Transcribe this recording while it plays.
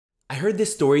heard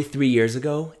this story 3 years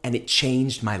ago and it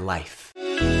changed my life.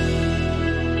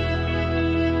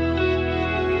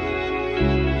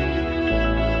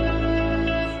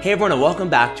 Hey everyone, and welcome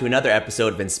back to another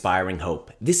episode of Inspiring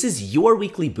Hope. This is your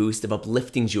weekly boost of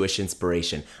uplifting Jewish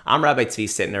inspiration. I'm Rabbi Tzvi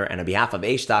Sytner, and on behalf of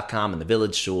Aish.com and the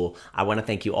Village Shul, I want to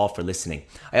thank you all for listening.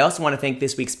 I also want to thank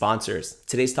this week's sponsors.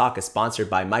 Today's talk is sponsored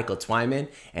by Michael Twyman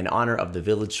in honor of the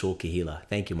Village Shul Kehila.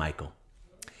 Thank you, Michael.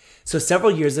 So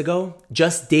several years ago,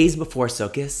 just days before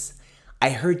Sukkot,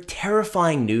 I heard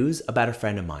terrifying news about a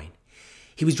friend of mine.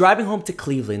 He was driving home to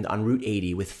Cleveland on Route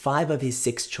 80 with 5 of his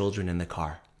 6 children in the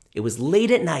car. It was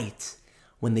late at night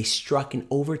when they struck an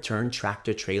overturned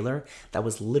tractor trailer that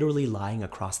was literally lying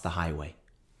across the highway.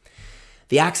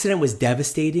 The accident was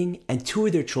devastating, and 2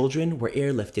 of their children were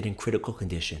airlifted in critical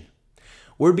condition.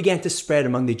 Word began to spread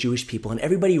among the Jewish people, and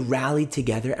everybody rallied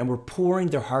together and were pouring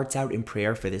their hearts out in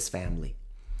prayer for this family.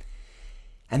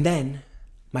 And then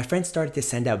my friend started to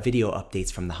send out video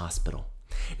updates from the hospital.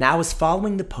 Now I was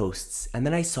following the posts, and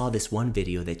then I saw this one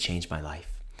video that changed my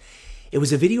life. It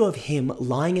was a video of him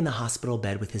lying in the hospital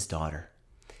bed with his daughter.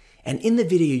 And in the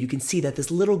video, you can see that this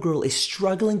little girl is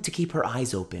struggling to keep her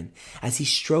eyes open as he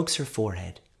strokes her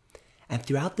forehead. And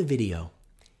throughout the video,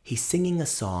 he's singing a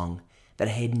song that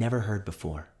I had never heard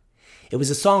before. It was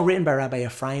a song written by Rabbi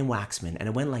Ephraim Waxman, and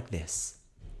it went like this.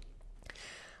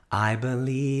 I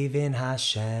believe in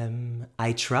Hashem,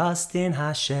 I trust in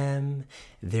Hashem.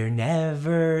 There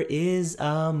never is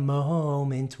a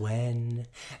moment when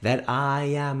that I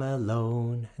am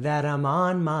alone, that I'm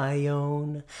on my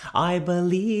own. I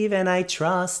believe and I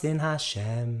trust in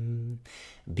Hashem,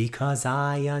 because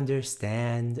I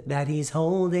understand that He's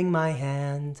holding my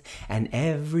hand, and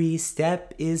every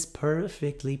step is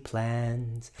perfectly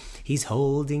planned. He's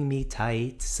holding me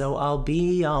tight, so I'll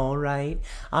be alright.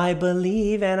 I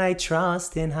believe and I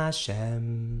trust in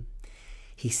Hashem.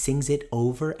 He sings it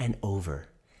over and over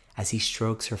as he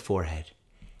strokes her forehead.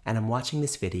 And I'm watching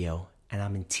this video and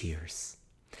I'm in tears.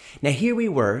 Now here we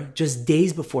were, just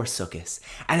days before Sukkot,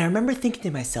 and I remember thinking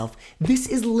to myself, this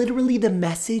is literally the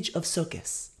message of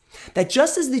Sukkot. That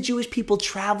just as the Jewish people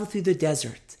traveled through the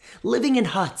desert, living in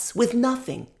huts with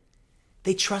nothing,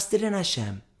 they trusted in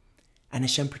Hashem, and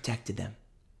Hashem protected them.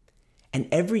 And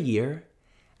every year,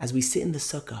 as we sit in the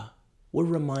sukkah, we're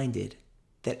reminded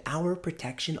that our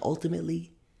protection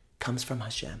ultimately comes from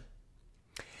Hashem.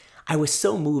 I was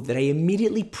so moved that I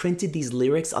immediately printed these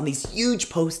lyrics on these huge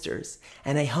posters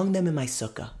and I hung them in my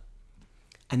sukkah.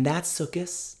 And that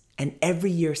Sukkot, and every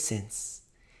year since,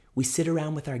 we sit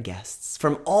around with our guests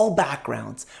from all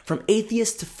backgrounds, from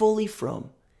atheists to fully frum,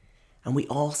 and we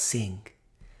all sing,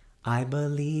 I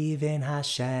believe in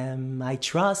Hashem, I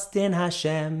trust in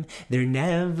Hashem. There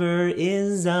never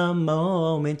is a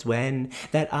moment when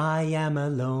that I am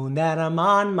alone, that I'm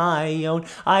on my own.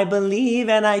 I believe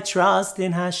and I trust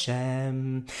in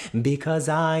Hashem, because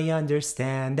I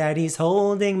understand that He's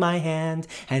holding my hand,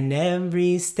 and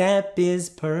every step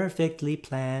is perfectly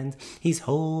planned. He's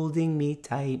holding me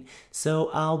tight,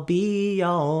 so I'll be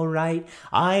alright.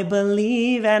 I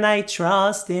believe and I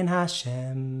trust in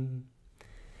Hashem.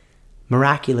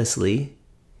 Miraculously,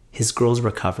 his girls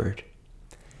recovered,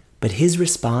 but his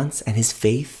response and his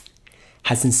faith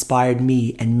has inspired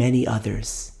me and many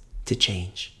others to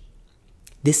change.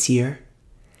 This year,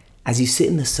 as you sit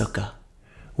in the sukkah,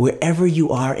 wherever you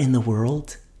are in the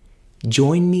world,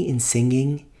 join me in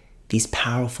singing these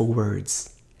powerful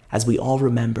words as we all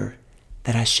remember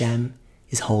that Hashem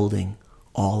is holding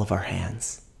all of our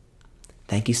hands.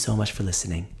 Thank you so much for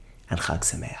listening, and Chag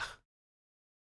Sameach.